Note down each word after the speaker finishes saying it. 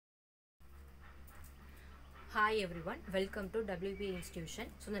Hi everyone, welcome to WB Institution.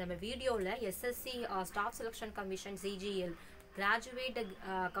 So in this video, SSC Staff Selection Commission Cgl graduate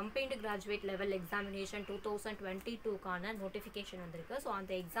combined graduate level examination 2022 கான notification வந்திருக்கு. So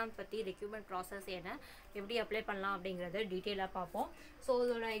அந்த exam பத்தி recruitment process என்ன எப்படி apply பண்ணலாம் அப்படிங்கறத டீடைலா பாப்போம். So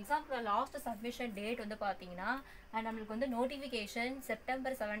இதோட exam last submission date வந்து பாத்தீங்கன்னா நமக்கு வந்து notification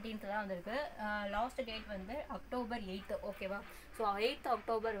September 17th தான் வந்திருக்கு. Last date வந்து October 8th. ஓகேவா? So 8th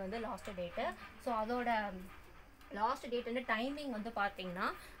October வந்து last date. So அதோட லாஸ்ட் டேட் வந்து டைமிங் வந்து பார்த்தீங்கன்னா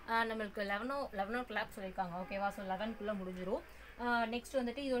நம்மளுக்கு 11 o'clock சொல்லியிருக்காங்க. ஓகேவா? ஸோ 11 குள்ளே முடிஞ்சிடும். நெக்ஸ்ட்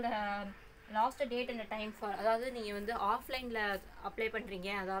வந்துட்டு இதோட last date and time for, அதாவது நீங்கள் வந்து ஆஃப்லைனில் அப்ளை பண்ணுறீங்க,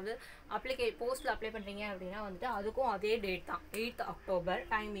 அதாவது போஸ்ட்டில் அப்ளை பண்ணுறீங்க அப்படின்னா வந்துட்டு அதுக்கும் அதே டேட் தான், 8th October.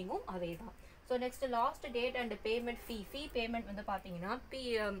 டைமிங்கும் அதே தான். So next last date and payment fee payment வந்து பார்த்தீங்கன்னா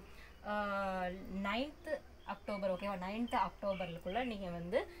 9th October. ஓகேவா? 9th Octoberக்குள்ளே நீங்கள்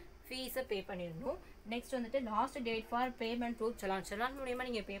வந்து ஃபீஸை பே பண்ணிடணும். நெக்ஸ்ட் வந்துட்டு last date for payment through challan மூலியமாக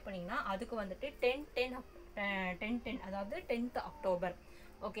நீங்கள் பே பண்ணிங்கன்னா அதுக்கு வந்துட்டு 10/10 அதாவது 10th October.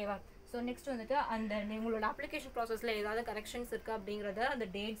 ஓகேவா? ஸோ நெக்ஸ்ட் வந்துட்டு அந்த உங்களோட அப்ளிகேஷன் ப்ராசஸில் ஏதாவது கரெக்ஷன்ஸ் இருக்குது அப்படிங்கிறத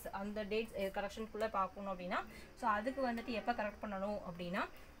அந்த டேட்ஸ் கரெக்ஷனுக்குள்ளே பார்க்கணும் அப்படின்னா ஸோ அதுக்கு வந்துட்டு எப்போ கரெக்ட் பண்ணணும் அப்படின்னா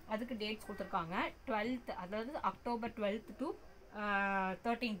அதுக்கு டேட்ஸ் கொடுத்துருக்காங்க. 12th, அதாவது October 12th to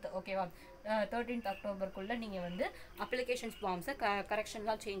 13th. ஓகேவா? 13th Octoberக்குள்ளே நீங்கள் வந்து அப்ளிகேஷன்ஸ் ஃபார்ம்ஸை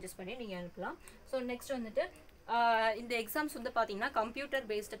கரெக்ஷன்லாம் சேஞ்சஸ் பண்ணி நீங்கள் அனுப்பலாம். ஸோ நெக்ஸ்ட் வந்துட்டு இந்த எக்ஸாம்ஸ் வந்து பார்த்தீங்கன்னா கம்ப்யூட்டர்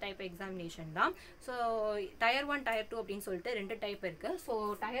பேஸ்டு டைப் எக்ஸாமினேஷன் தான். ஸோ Tier 1 Tier 2 அப்படின்னு சொல்லிட்டு 2 டைப் இருக்குது. ஸோ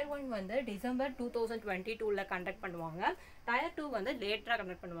Tier 1 வந்து December 2022 கண்டக்ட் பண்ணுவாங்க. Tier 2 வந்து லேட்டராக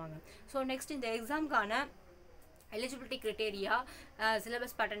கண்டக்ட் பண்ணுவாங்க. ஸோ நெக்ஸ்ட் இந்த எக்ஸாமுக்கான எலிஜிபிலிட்டி க்ரைட்டீரியா,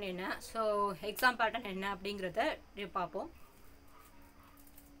 சிலபஸ் பேட்டர்ன் என்ன, ஸோ எக்ஸாம் பேட்டர்ன் என்ன அப்படிங்கிறத பார்ப்போம்.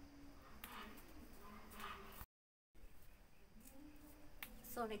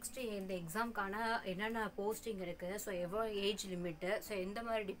 ஸோ நெக்ஸ்ட்டு இந்த எக்ஸாமுக்கான என்னென்ன போஸ்டிங் இருக்குது, ஸோ எவ்வளோ ஏஜ் லிமிட்டு, ஸோ எந்த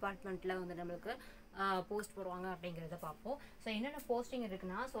மாதிரி டிபார்ட்மெண்ட்டில் வந்து நம்மளுக்கு போஸ்ட் போடுவாங்க அப்படிங்கிறத பார்ப்போம். ஸோ என்னென்ன போஸ்டிங்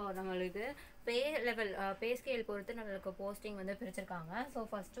இருக்குன்னா, ஸோ நம்மளுக்கு பே லெவல் பே ஸ்கேல் பொறுத்து நம்மளுக்கு போஸ்டிங் வந்து பிரிச்சிருக்காங்க. ஸோ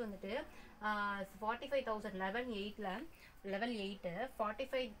ஃபஸ்ட்டு வந்துட்டு 45,000 லெவல் 8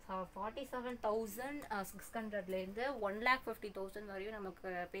 47,600லேருந்து 1,50,000 வரையும் நமக்கு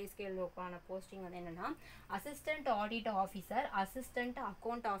பே ஸ்கேலுக்கான போஸ்டிங் வந்து என்னென்னா assistant audit officer, assistant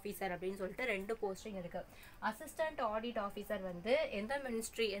account officer அப்படின்னு சொல்லிட்டு 2 போஸ்டிங் இருக்குது. அசிஸ்டன்ட் ஆடிட் ஆஃபீஸர் வந்து எந்த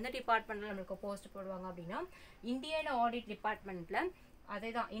மினிஸ்ட்ரி, எந்த டிபார்ட்மெண்ட்டில் நம்மளுக்கு போஸ்ட் போடுவாங்க அப்படின்னா இந்தியன் ஆடிட் டிபார்ட்மெண்ட்டில்,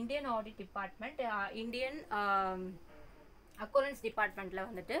 அதே தான் Indian audit department, Indian accountants டிபார்ட்மெண்ட்டில்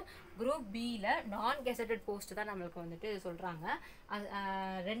வந்துட்டு குரூப் பியில் நான் கெசட்டட் போஸ்ட் தான் நம்மளுக்கு வந்துட்டு சொல்கிறாங்க.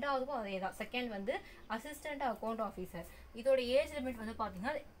 ரெண்டாவதுக்கும் அதே தான். செகண்ட் வந்து அசிஸ்டண்ட் அக்கௌண்ட் ஆஃபீஸர். இதோட ஏஜ் லிமிட் வந்து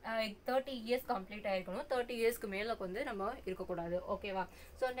பார்த்தீங்கன்னா 30 years கம்ப்ளீட் ஆகிருக்கணும். 30 yearsக்கு மேலே வந்து நம்ம இருக்கக்கூடாது. ஓகேவா?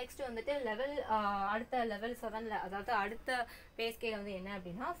 ஸோ நெக்ஸ்ட் வந்துட்டு அடுத்த லெவல் 7, அதாவது அடுத்த பே ஸ்கேல் வந்து என்ன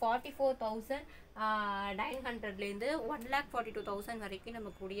அப்படின்னா 44,900லேருந்து 1,42,000 வரைக்கும்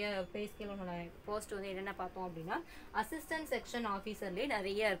நமக்குரிய பே ஸ்கேலோட போஸ்ட் வந்து என்னென்ன பார்த்தோம் அப்படின்னா அசிஸ்டன்ட் செக்ஷன் ஆஃபீஸர்லேயே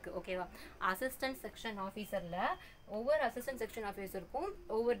நிறைய இருக்குது. ஓகேவா? அசிஸ்டன்ட் செக்ஷன் ஆஃபீஸரில் ஒவ்வொரு அசிஸ்டன்ட் செக்ஷன் ஆஃபீஸருக்கும்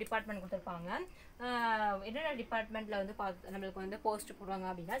ஒவ்வொரு டிபார்ட்மெண்ட் கொடுத்துருப்பாங்க. என்னென்ன டிபார்ட்மெண்ட்டில் வந்து நம்மளுக்கு வந்து போஸ்ட் போடுவாங்க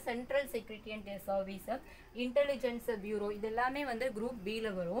அப்படின்னா central security and service, intelligence bureau, இது எல்லாமே வந்து குரூப் பியில்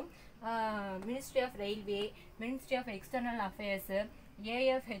வரும். Ministry of railway, ministry of external affairs,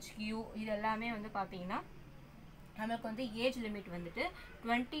 AFHQ, இது எல்லாமே வந்து பார்த்தீங்கன்னா நமக்கு வந்து ஏஜ் லிமிட் வந்துட்டு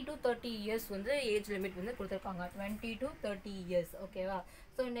 20 to 30 years வந்து ஏஜ் லிமிட் வந்து கொடுத்துருக்காங்க. 20 to 30 years. ஓகேவா?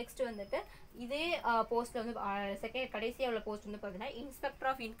 ஸோ நெக்ஸ்ட் வந்துட்டு இதே போஸ்ட்டில் வந்து கடைசியாக உள்ள போஸ்ட் வந்து பார்த்தீங்கன்னா இன்ஸ்பெக்டர்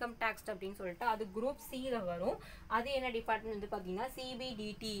ஆஃப் இன்கம் டேக்ஸ் அப்படின்னு சொல்லிட்டு அது குரூப் சியில் வரும். அது என்ன டிபார்ட்மெண்ட் வந்து பார்த்தீங்கன்னா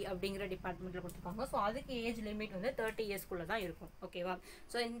CBDT அப்படிங்கிற டிபார்ட்மெண்ட்டில் கொடுத்துருக்காங்க. ஸோ அதுக்கு ஏஜ் லிமிட் வந்து 30 yearsக்குள்ளே தான் இருக்கும். ஓகேவா?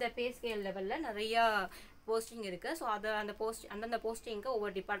 ஸோ இந்த பே ஸ்கேல் லெவலில் நிறையா போஸ்டிங் இருக்குது. ஸோ அந்தந்த போஸ்டிங்க்கு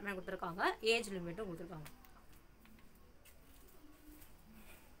ஒவ்வொரு டிபார்ட்மெண்ட் கொடுத்துருக்காங்க, ஏஜ் லிமிட்டும் கொடுத்துருக்காங்க.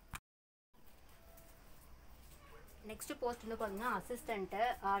 நெக்ஸ்ட் போஸ்ட் வந்து பார்த்தீங்கன்னா அசிஸ்டண்ட்டு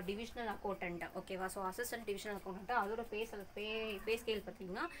டிவிஷனல் அக்கௌண்டன்ட். ஓகேவா? ஸோ அசிஸ்டன்ட் டிவிஷனல் அக்கௌண்டன்ட் அதோட பே ஸ்கேல்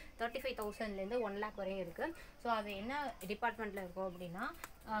பார்த்தீங்கன்னா 35,000லேருந்து 1 lakh வரையும் இருக்குது. ஸோ அது என்ன டிபார்ட்மெண்ட்டில் இருக்கும் அப்படின்னா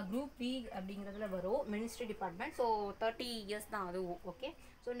குரூப் பி அப்படிங்கிறதுல வரும், மினிஸ்ட்ரி டிபார்ட்மெண்ட். ஸோ 30 years தான் அதுவும். ஓகே?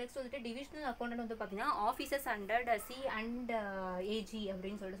 ஸோ நெக்ஸ்ட் வந்துட்டு டிவிஷனல் அக்கௌண்டன்ட் வந்து பார்த்தீங்கன்னா officers under C and AG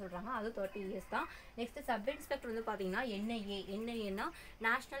அப்படின்னு சொல்லிட்டு சொல்கிறாங்க. அது 30 years தான். நெக்ஸ்ட் சப் இன்ஸ்பெக்டர் வந்து பார்த்தீங்கன்னா NIA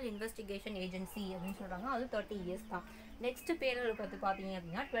நேஷ்னல் இன்வெஸ்டிகேஷன் ஏஜென்சி அப்படின்னு சொல்கிறாங்க. அது 30 years தான். நெக்ஸ்ட் பேரோட பார்த்து பார்த்தீங்க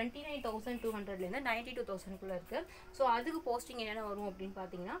அப்படின்னா 29,200லேருந்து 92,000குள்ளே இருக்குது. ஸோ அதுக்கு போஸ்டிங் என்னென்ன வரும் அப்படின்னு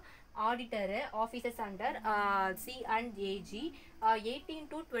பார்த்தீங்கன்னா auditor, officers under C and AG, 18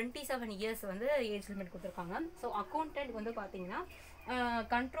 to 27 years வந்து ஏஜ் லிமிட் கொடுத்துருக்காங்க. ஸோ அக்கௌண்டன்ட் வந்து பார்த்தீங்கன்னா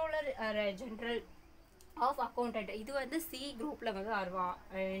கண்ட்ரோலர் ஜென்ரல் ஆஃப் அக்கௌண்டன்ட் இது வந்து சி குரூப்பில் வந்து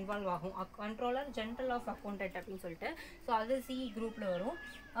இன்வால்வ் ஆகும். கண்ட்ரோலர் ஜென்ரல் ஆஃப் அக்கௌண்டன்ட் அப்படின்னு சொல்லிட்டு. ஸோ அது சி குரூப்பில் வரும்.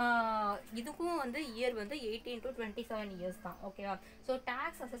 இதுக்கும் வந்து இயர் வந்து 18 to 27 இயர்ஸ் தான். ஓகேவா. ஸோ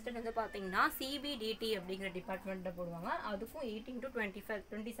டேக்ஸ் அசிஸ்டன்ட் வந்து பார்த்தீங்கன்னா சிபிடிடி அப்படிங்கிற டிபார்ட்மெண்ட்டில் போடுவாங்க. அதுக்கும் 18 to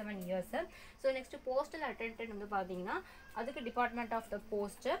 27 years. So next postal attendant வந்து பார்த்தீங்கன்னா அதுக்கு department of the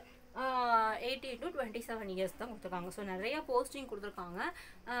post 18 to 27 years தான் கொடுத்துருக்காங்க. ஸோ நிறைய போஸ்டிங் கொடுத்துருக்காங்க.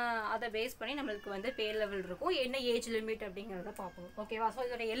 அதை பேஸ் பண்ணி நம்மளுக்கு வந்து பே லெவல் இருக்கும், என்ன ஏஜ் லிமிட் அப்படிங்கிறத பார்க்கணும். ஓகேவா. ஸோ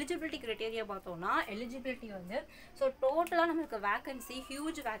இதோட எலிஜிபிலிட்டி க்ரைட்டீரியா பார்த்தோம்னா எலிஜிபிலிட்டி வந்து ஸோ டோட்டலாக நம்மளுக்கு vacancy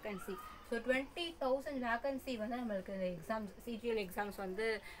huge vacancy. So 20,000 vacancy வந்து நம்மளுக்கு எக்ஸாம்ஸ் சிஜிஎல் எக்ஸாம்ஸ் வந்து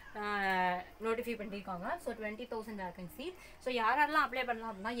நோட்டிஃபை பண்ணியிருக்காங்க. So 20,000 vacancy. ஸோ யாரெல்லாம் அப்ளை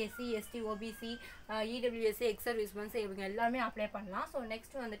பண்ணலாம் அப்படின்னா எஸ்சி எஸ்டி ஓபிசி இடபிள்யூஎஸ்சி எக்ஸ் சர்வீஸ்மென்ஸ் இவங்க எல்லாமே அப்ளை பண்ணலாம். ஸோ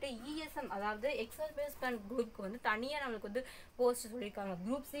நெக்ஸ்ட் வந்துட்டு இஎஸ்எம் அதாவது எக்ஸ் சர்வீஸ்மென் குரூப்க்கு வந்து தனியாக நம்மளுக்கு வந்து போஸ்ட் சொல்லியிருக்காங்க.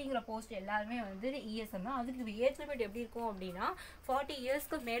 குரூப் சிங்கிற போஸ்ட் எல்லாருமே வந்து இஎஸ்எம் தான். அதுக்கு ஏஜ் லிமிட் எப்படி இருக்கும் அப்படின்னா 40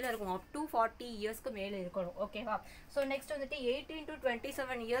 இயர்ஸ்க்கு மேலே இருக்கும். அப் டு 40 இயர்ஸ்க்கு மேலே இருக்கணும். ஓகேவா. ஸோ நெக்ஸ்ட் வந்துட்டு 18 to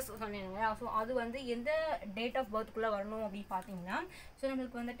 27 இயர்ஸ் சொன்னீங்க. ஸோ அது வந்து எந்த டேட் ஆஃப் பர்த்க்குள்ளே வரணும் அப்படின்னு பார்த்தீங்கன்னா ஸோ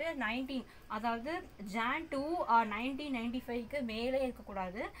நம்மளுக்கு வந்துட்டு 19 அதாவது Jan 2 1995க்கு மேலே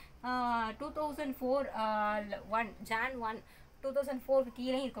இருக்கக்கூடாது. 2004 Jan 1 2004க்கு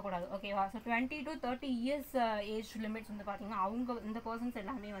கீழே இருக்கக்கூடாது. ஓகேவா. So 20 to 30 years age limits வந்து பார்த்தீங்கன்னா அவங்க இந்த பர்சன்ஸ்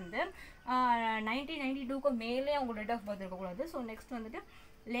எல்லாமே வந்து 1992க்கு மேலே அவங்க டேட் ஆஃப் பர்த் இருக்கக்கூடாது. ஸோ நெக்ஸ்ட் வந்துட்டு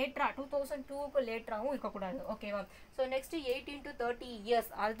லேட்டரா 2002க்கு லேட்டராகவும் இருக்கக்கூடாது. ஓகேவா. ஸோ நெக்ஸ்ட் 18 to 30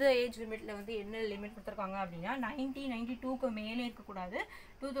 இயர்ஸ் அது ஏஜ் லிமிட்டில் வந்து என்ன லிமிட் கொடுத்துருக்காங்க அப்படின்னா 1992க்கு மேலே இருக்கக்கூடாது,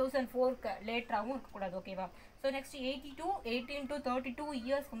 2004க்கு லேட்டராகவும் இருக்கக்கூடாது. ஓகேவா. ஸோ நெக்ஸ்ட் 18 to 32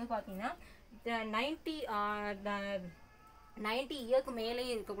 இயர்ஸ் வந்து பார்த்தீங்கன்னா 90 இயர்க்கு மேலே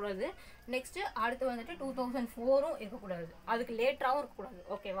இருக்கக்கூடாது. நெக்ஸ்ட்டு அடுத்து வந்துட்டு 2004ம் இருக்கக்கூடாது, அதுக்கு லேட்டராகவும் இருக்கக்கூடாது.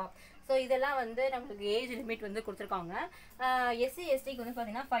 ஓகேவா. ஸோ இதெல்லாம் வந்து நம்மளுக்கு ஏஜ் லிமிட் வந்து கொடுத்துருக்காங்க. எஸ்சி எஸ்டிக்கு வந்து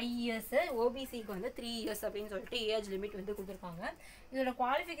பார்த்தீங்கன்னா 5 இயர்ஸு, ஓபிசிக்கு வந்து 3 இயர்ஸ் அப்படின்னு சொல்லிட்டு ஏஜ் லிமிட் வந்து கொடுத்துருக்காங்க. இதோட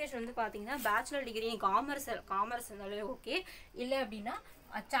குவாலிஃபிகேஷன் வந்து பார்த்தீங்கன்னா பேச்சுலர் டிகிரி காமர்ஸ் இருந்தாலே ஓகே, இல்லை அப்படின்னா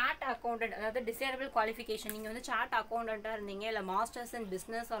சார்ட் அக்கௌண்டன்ட் அதாவது டிசேபிள் குவாலிஃபிகேஷன் நீங்கள் வந்து சார்ட் அக்கௌண்டண்ட்டாக இருந்தீங்க, இல்லை masters in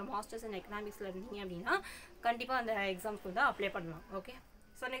business or masters in எக்கனாமிக்ஸில் இருந்தீங்க அப்படின்னா கண்டிப்பாக அந்த எக்ஸாம்ஸ்க்கு வந்து அப்ளை பண்ணலாம். ஓகே.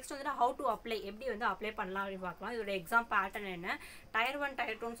 ஸோ நெக்ஸ்ட் வந்துட்டு ஹவு டு அப்ளை எப்படி வந்து அப்ளை பண்ணலாம் அப்படின்னு பார்க்கலாம். இதோட எக்ஸாம் பேட்டர்ன் என்ன, Tier 1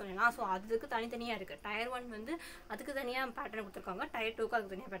 Tier 2ன்னு சொன்னீங்கன்னா ஸோ அதுக்கு தனித்தனியாக இருக்குது. Tier 1 வந்து அதுக்கு தனியாக பேட்டர்ன் கொடுத்துருக்காங்க, Tier 2க்கு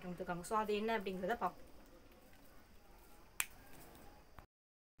அதுக்கு தனியாக பேட்டர்ன் கொடுத்துருக்காங்க. ஸோ அது என்ன அப்படிங்கிறத பார்ப்போம்.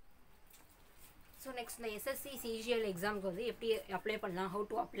 ஸோ நெக்ஸ்ட் இந்த Ssc Cgl எக்ஸாமுக்கு வந்து எப்படி அப்ளை பண்ணலாம், ஹவு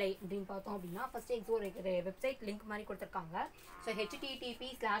டு அப்ளை அப்படின்னு பார்த்தோம் அப்படின்னா ஃபஸ்ட்டு ஒரு வெப்சைட் லிங்க் மாதிரி கொடுத்துருக்காங்க. ஸோ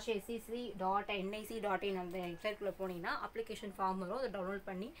http://sec.nic.in அந்த வெப்சைட்குள்ளே போனீங்கன்னா அப்ளிகேஷன் ஃபார்ம் வரும், அதை டவுன்லோட்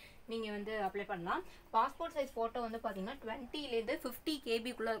பண்ணி நீங்கள் வந்து அப்ளை பண்ணலாம். பாஸ்போர்ட் சைஸ் ஃபோட்டோ வந்து பார்த்தீங்கன்னா 20லேருந்து 50 KB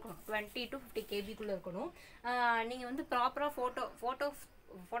இருக்கணும், 20 to 50 KB இருக்கணும். நீங்கள் வந்து ப்ராப்பராக ஃபோட்டோ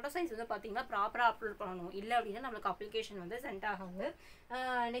சைஸ் வந்து பார்த்தீங்கன்னா ப்ராப்பராக அப்லோட் பண்ணணும், இல்லை அப்படின்னா நம்மளுக்கு அப்ளிகேஷன் வந்து சென்ட் ஆகாது.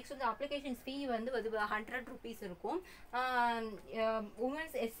 நெக்ஸ்ட் வந்து அப்ளிகேஷன் ஃபீ வந்து 100 rupees இருக்கும்.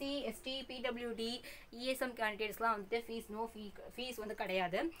 Women's SC ST PWD ESM கேண்டிடேட்ஸ்லாம் வந்துட்டு ஃபீஸ் வந்து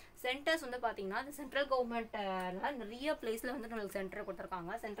கிடையாது. சென்டர்ஸ் வந்து பார்த்தீங்கன்னா இந்த சென்ட்ரல் கவர்மெண்ட்டில் நிறைய பிளேஸில் வந்து நம்மளுக்கு சென்டர்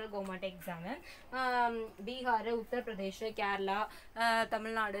கொடுத்துருக்காங்க. Central government exam Bihar, Uttar Pradesh, Kerala,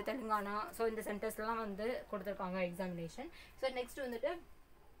 Tamil Nadu, Telangana, so இந்த சென்டர்ஸ்லாம் வந்து கொடுத்துருக்காங்க எக்ஸாமினேஷன். ஸோ நெக்ஸ்ட் வந்துட்டு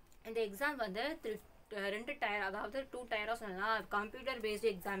இந்த எக்ஸாம் வந்து 2 டயர் அதாவது 2 டயராக சொன்னால் கம்ப்யூட்டர்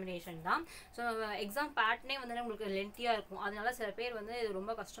பேஸ்டு எக்ஸாமினேஷன் தான். ஸோ எக்ஸாம் பேட்டர்னே வந்து உங்களுக்கு லென்த்தியாக இருக்கும், அதனால சில பேர் வந்து இது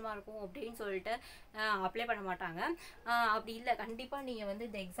ரொம்ப கஷ்டமாக இருக்கும் அப்படின்னு சொல்லிட்டு அப்ளை பண்ண மாட்டாங்க. அப்படி இல்லை, கண்டிப்பாக நீங்கள் வந்து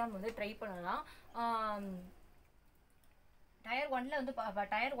இந்த எக்ஸாம் வந்து ட்ரை பண்ணலாம். Tier 1ல வந்து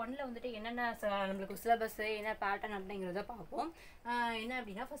Tier 1ல வந்துட்டு என்னென்ன நம்மளுக்கு சிலபஸ் என்ன பேட்டர்ன் அப்படிங்கிறத பார்ப்போம். என்ன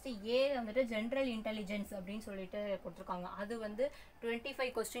அப்படின்னா ஃபஸ்ட்டு வந்துட்டு ஜென்ரல் இன்டெலிஜென்ஸ் அப்படின்னு சொல்லிட்டு கொடுத்துருக்காங்க. அது வந்து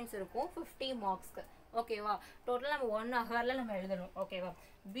 25 கொஸ்டின்ஸ் இருக்கும், 50 மார்க்ஸ்க்கு. ஓகேவா. டோட்டலாக நம்ம 1 ஹவரில் நம்ம எழுதணும். ஓகேவா.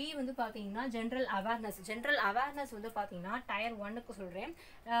 பி வந்து பார்த்தீங்கன்னா ஜென்ரல் அவேர்னஸ் வந்து பார்த்தீங்கன்னா Tier 1க்கு சொல்கிறேன்.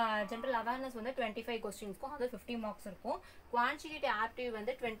 ஜென்ரல் அவேர்னஸ் வந்து 25 கொஸ்டின்ஸ்க்கும் அது 50 மார்க்ஸ் இருக்கும். குவான்டிடேட்டிவ் ஆப்டிவ்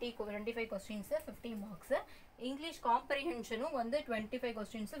வந்து 25 கொஸ்டின்ஸு 50 மார்க்ஸு. இங்கிலீஷ் காம்ப்ரிஹென்ஷனும் வந்து 25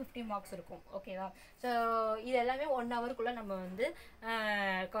 கொஸ்டின்ஸு 50 மார்க்ஸ் இருக்கும். ஓகேவா. ஸோ இது எல்லாமே 1 ஹவருக்குள்ளே நம்ம வந்து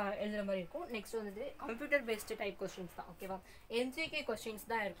எழுதுகிற மாதிரி இருக்கும். நெக்ஸ்ட் வந்துட்டு கம்ப்யூட்டர் பேஸ்டு டைப் கொஸ்டின்ஸ் தான். ஓகேவா. எம்சிக்யூ கொஸ்டின்ஸ்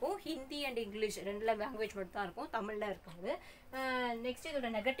தான் இருக்கும். ஹிந்தி அண்ட் இங்கிலீஷ் 2 லாங்குவேஜ் மட்டும் தான் இருக்கும், தமிழில் இருக்காது. நெக்ஸ்ட் இதோட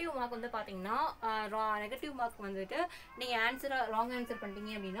நெகட்டிவ் மார்க் வந்து பார்த்தீங்கன்னா நெகட்டிவ் மார்க் வந்துட்டு நீங்கள் ராங் ஆன்சர்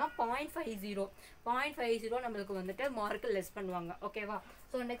பண்ணிட்டீங்க அப்படின்னா 0.50 நம்மளுக்கு வந்துட்டு மார்க்கு லெஸ் பண்ணுவாங்க. ஓகேவா.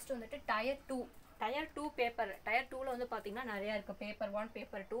 ஸோ நெக்ஸ்ட் வந்துட்டு Tier டயர் 2 பேப்பர் டயர் 2ல வந்து பார்த்தீங்கன்னா நிறையா இருக்குது. பேப்பர் 1,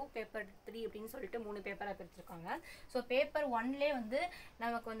 பேப்பர் 2, பேப்பர் 3 அப்படின்னு சொல்லிட்டு 3 பேப்பராக பிரிச்சிருக்காங்க. ஸோ பேப்பர் 1லே வந்து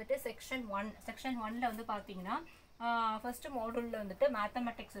நமக்கு வந்துட்டு செக்ஷன் 1ல வந்து பார்த்தீங்கன்னா ஃபர்ஸ்ட் மாடியூலில் வந்துட்டு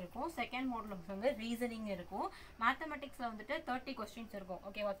மேத்தமெட்டிக்ஸ் இருக்கும். செகண்ட் மாடியூல் வந்து ரீசனிங் இருக்கும். மேத்தமெட்டிக்ஸில் வந்துட்டு 30 கொஸ்டின்ஸ் இருக்கும்.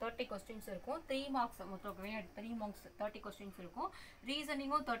 ஓகேவா, 30 கொஸ்டின்ஸ் இருக்கும். 3 மார்க்ஸ் மொத்தம் 3 மார்க்ஸ் 30 கொஸ்டின்ஸ் இருக்கும்.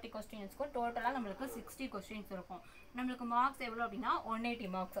 ரீசனிங்கும் 30 கொஸ்டின்ஸ் இருக்கும். டோட்டலாக நம்மளுக்கு 60 கொஸ்டின்ஸ் இருக்கும். நம்மளுக்கு மார்க்ஸ் எவ்வளோ அப்படின்னா 180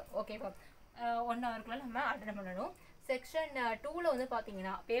 மார்க்ஸ். ஓகேவா, 1 ஹவருக்குள்ள நம்ம அட்டெண்ட் பண்ணணும். செக்ஷன் 2ல வந்து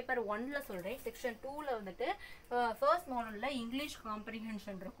பார்த்தீங்கன்னா பேப்பர் 1ல சொல்கிறேன். செக்ஷன் 2ல வந்துட்டு ஃபர்ஸ்ட் மாடலில் இங்கிலீஷ்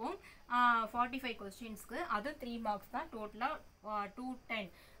காம்ப்ரிஹென்ஷன் இருக்கும். 45 கொஸ்டின்ஸ்க்கு அது 3 மார்க்ஸ் தான். டோட்டலாக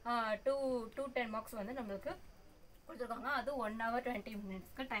 210 மார்க்ஸ் வந்து நம்மளுக்கு கொடுத்துருக்காங்க. அது 1 hour 20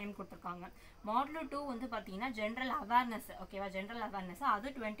 minutesக்கு டைம் கொடுத்துருக்காங்க. மாடல் 2 வந்து பார்த்தீங்கன்னா ஜென்ரல் அவேர்னஸ். ஓகேவா, ஜென்ரல் அவேர்னஸ் அது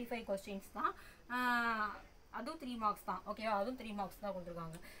 25 கொஸ்டின்ஸ் தான். அதுவும் 3 மார்க்ஸ் தான். ஓகேவா, அதுவும் 3 மார்க்ஸ் தான்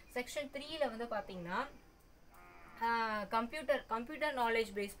கொடுத்துருக்காங்க. செக்ஷன் 3ல வந்து பார்த்தீங்கன்னா கம்ப்யூட்டர் நாலேஜ்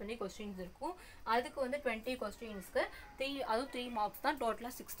பேஸ் பண்ணி கொஸ்டின்ஸ் இருக்கும். அதுக்கு வந்து 20 கொஸ்டின்ஸ்க்கு அதுவும் 3 மார்க்ஸ் தான்.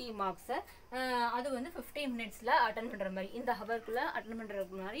 டோட்டலாக 60 மார்க்ஸு. அது வந்து 15 மினிட்ஸில் அட்டன் பண்ணுற மாதிரி, இந்த ஹவருக்குள்ளே அட்டன் பண்ணுற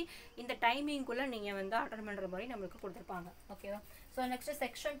மாதிரி, இந்த டைமிங்குள்ளே நீங்கள் வந்து அட்டன் பண்ணுற மாதிரி நம்மளுக்கு கொடுத்துருப்பாங்க. ஓகேவா. ஸோ நெக்ஸ்ட்டு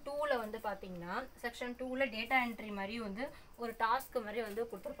செக்ஷன் 2ல வந்து பார்த்தீங்கன்னா செக்ஷன் 2ல டேட்டா என்ட்ரி மாதிரி வந்து ஒரு டாஸ்க் மாதிரி வந்து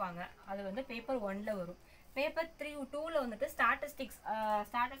கொடுத்துருப்பாங்க. அது வந்து பேப்பர் 1ல வரும். பேப்பர் 2ல வந்துட்டு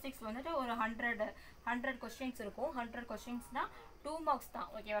ஸ்டாட்டிஸ்டிக்ஸ் வந்துட்டு ஒரு 100 கொஸ்டின்ஸ் இருக்கும். 100 கொஸ்டின்ஸ்னால் 2 மார்க்ஸ் தான்.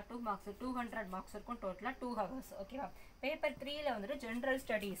 ஓகேவா, 2 மார்க்ஸ் 200 மார்க்ஸ் இருக்கும். டோட்டலாக 2 hours. ஓகேவா. பேப்பர் 3ல வந்துட்டு ஜென்ரல்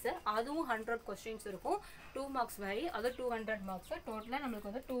ஸ்டடீஸு அதுவும் 100 கொஸ்டின்ஸ் இருக்கும். 2 மார்க்ஸ் மாதிரி அது 200 மார்க்ஸு. டோட்டலாக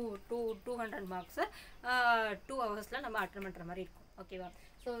நம்மளுக்கு வந்து 200 மார்க்ஸு 2 ஹவர்ஸில் நம்ம அட்டெண்ட் பண்ணுற மாதிரி இருக்கும். ஓகேவா.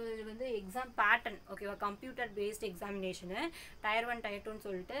 ஸோ இது வந்து எக்ஸாம் பேட்டர்ன். ஓகேவா, computer based examination tyre 1 tyre 2ன்னு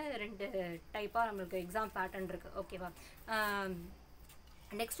சொல்லிட்டு 2 டைப்பாக நம்மளுக்கு எக்ஸாம் பேட்டர்ன் இருக்குது. ஓகேவா.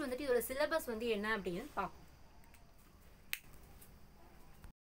 நெக்ஸ்ட் வந்துட்டு இதோட சிலபஸ் வந்து என்ன அப்படின்னு பார்ப்போம்.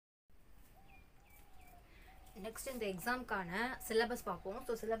 நெக்ஸ்ட் இந்த எக்ஸாம்க்கான சிலபஸ் பார்ப்போம்.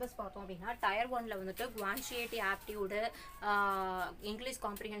 ஸோ சிலபஸ் பார்த்தோம் அப்படின்னா டயர் 1ல வந்துட்டு குவான்டியேட்டிவ் ஆப்டியூடு, இங்கிலீஷ்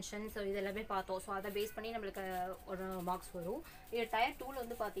காம்ப்ரிஹென்ஷன், ஸோ இதெல்லாமே பார்த்தோம். ஸோ அதை பேஸ் பண்ணி நம்மளுக்கு ஒரு மார்க்ஸ் வரும். இது டயர் 2ல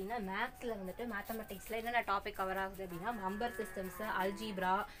வந்து பார்த்தீங்கன்னா மேத்ஸில் வந்துட்டு மேத்தமெட்டிக்ஸில் என்னென்ன டாபிக் கவர் ஆகுது அப்படின்னா number systems,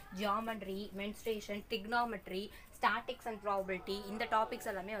 algebra, geometry, menstruation, டிக்னாமெட்ரி, statics and probability, இந்த டாபிக்ஸ்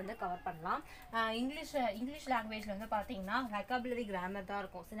எல்லாமே வந்து கவர் பண்ணலாம். இங்கிலீஷ் லாங்குவேஜில் வந்து பார்த்தீங்கன்னா வெக்காபுலரி கிராமர் தான்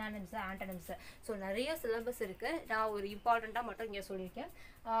இருக்கும். சினானிம்ஸு, ஆண்டனிம்ஸு. ஸோ நிறைய சிலபஸ் இருக்குது. நான் ஒரு இம்பார்ட்டண்ட்டாக மட்டும் இங்கே சொல்லியிருக்கேன்.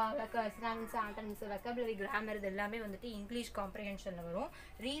 சினானிம்ஸு, ஆண்டனிம்ஸு, வெக்காபுலரி கிராமர் இது எல்லாமே வந்துட்டு இங்கிலீஷ் காம்ப்ரிஹென்ஷனில் வரும்.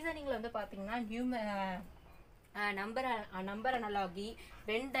 ரீசனிங்கில் வந்து பார்த்தீங்கன்னா number analogy,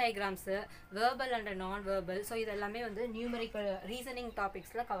 when diagrams, verbal and நான் வேர்பல், ஸோ இது எல்லாமே வந்து நியூமரிக்கல் ரீசனிங்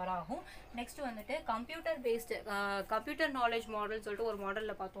டாபிக்ஸில் கவர் ஆகும். நெக்ஸ்ட் வந்துட்டு கம்ப்யூட்டர் நாலேஜ் மாடல் சொல்லிட்டு ஒரு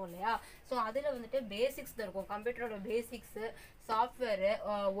மாடலில் பார்த்தோம் இல்லையா. ஸோ அதில் வந்துட்டு பேசிக்ஸ் தான் இருக்கும். கம்ப்யூட்டரோட basics, software,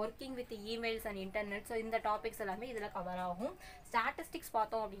 working with emails and internet, so இந்த டாபிக்ஸ் எல்லாமே இதில் கவர் ஆகும். ஸ்டாட்டிஸ்டிக்ஸ்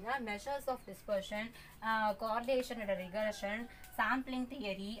பார்த்தோம் அப்படின்னா measures of dispersion, coordination and ரிகரஷன், sampling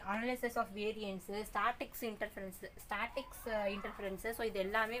theory, analysis of variance, statics interference, so இது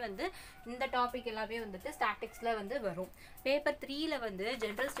எல்லாமே வந்து இந்த டாபிக் எல்லாமே வந்துட்டு ஸ்டாட்டிக்ஸில் வந்து வரும். பேப்பர் 3ல வந்து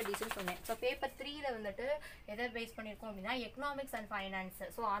ஜென்ரல் ஸ்டடீஸ்னு சொன்னேன். ஸோ பேப்பர் 3ல வந்துட்டு எதை பேஸ் பண்ணியிருக்கோம் அப்படின்னா எக்கனாமிக்ஸ் அண்ட் ஃபைனான்ஸ்,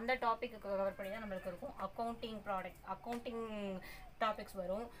 ஸோ அந்த டாபிக் கவர் பண்ணி தான் நம்மளுக்கு இருக்கும். அக்கௌண்டிங் டாபிக்ஸ்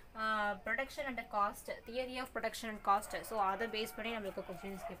வரும். Production and cost, theory of production and cost, so அதை பேஸ் பண்ணி நம்மளுக்கு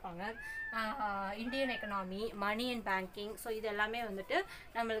கொஸ்டின்ஸ் கேட்பாங்க. Indian economy, money and banking, so இது எல்லாமே வந்துட்டு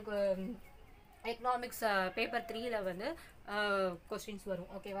நம்மளுக்கு எக்கனாமிக்ஸ் பேப்பர் 3ல வந்து கொஸ்டின்ஸ் வரும்.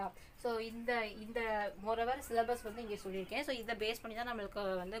 ஓகேவா. ஸோ இந்த மோரோவர் சிலபஸ் வந்து இங்கே சொல்லியிருக்கேன். ஸோ இதை பேஸ் பண்ணி தான் நம்மளுக்கு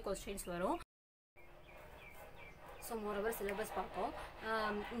வந்து கொஸ்டின்ஸ் வரும். ஸோ மோரோவர் சிலபஸ் பார்த்தோம்.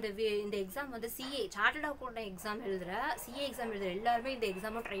 இந்த எக்ஸாம் வந்து சார்ட்டர்ட் அக்கௌண்ட் எக்ஸாம் எழுதுகிற எக்ஸாம் எழுதுகிற எல்லாருமே இந்த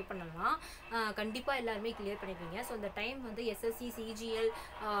எக்ஸாமும் ட்ரை பண்ணலாம். கண்டிப்பாக எல்லாருமே கிளியர் பண்ணிடுவீங்க. ஸோ இந்த டைம் வந்து SSC CGL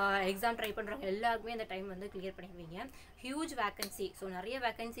எக்ஸாம் ட்ரை பண்ணுறவங்க எல்லாருக்குமே இந்த டைம் வந்து கிளியர் பண்ணிடுவீங்க. ஹியூஜ் வேக்கன்சி, ஸோ நிறைய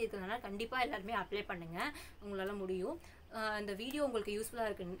வேக்கன்சி இருக்கிறதுனால கண்டிப்பாக எல்லாருமே அப்ளை பண்ணுங்கள், உங்களால் முடியும். இந்த வீடியோ உங்களுக்கு யூஸ்ஃபுல்லாக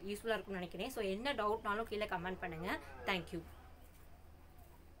இருக்குன்னு நினைக்கிறேன். ஸோ என்ன டவுட்னாலும் கீழே கமெண்ட் பண்ணுங்கள். தேங்க்யூ.